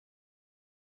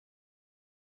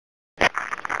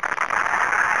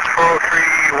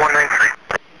193.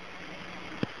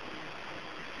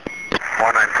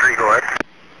 193, go ahead.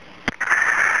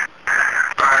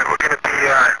 Alright, we're going to be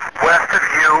west of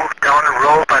you, down the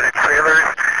road by the trailers.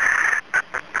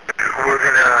 We're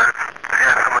going to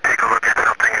have someone take a look at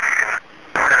something if you can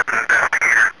set up an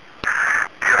investigator.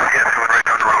 Just yes, going right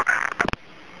down the road.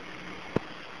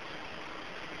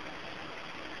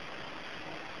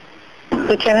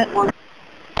 Lieutenant? Alright,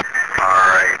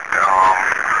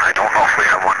 I don't know if we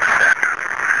have one to send.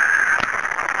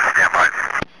 Stand by.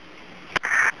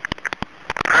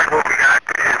 Alright, what we got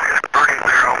is a burning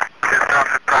barrel just off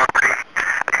the property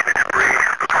in the debris.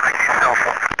 Looks like a cell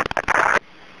phone.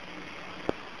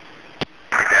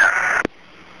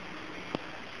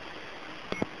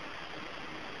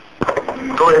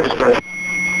 Go ahead, dispatch.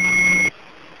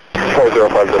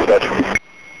 405 dispatch.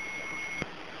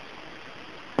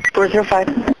 405.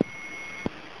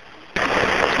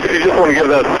 If you just want to give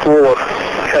that school a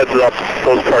heads up,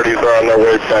 those parties are on their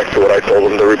way back to what I told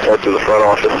them to report to the front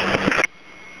office.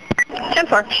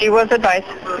 10-4. She was advised.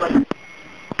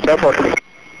 10-4.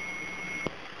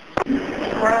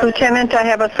 Lieutenant, I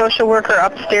have a social worker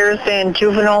upstairs in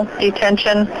juvenile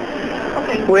detention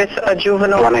with a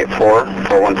juvenile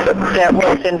 184-416. that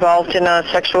was involved in a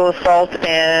sexual assault,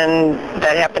 and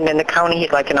that happened in the county.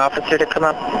 He'd like an officer to come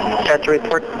up, start the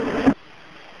report.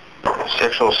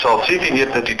 Sexual assault. See if you can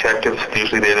get the detectives.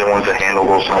 Usually they're the ones that handle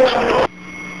those things.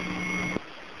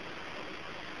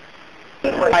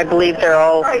 I believe they're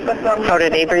all out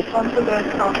at Avery.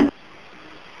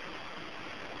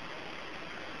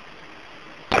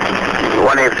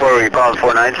 184, you calling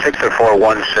 496 or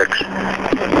 416?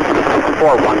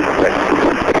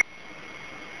 416.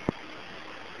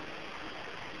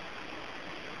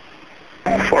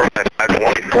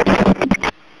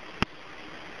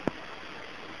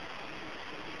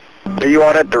 Are you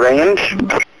out at the range? I'm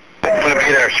going to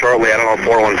be there shortly. I don't know if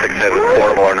 416 is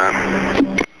portable or not.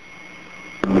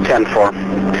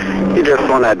 10-4. You just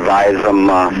want to advise them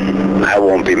I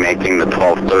won't be making the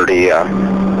 12:30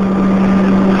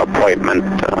 appointment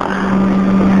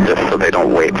just so they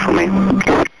don't wait for me.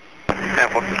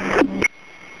 10-4.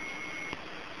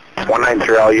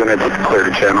 193, all units clear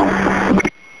to channel.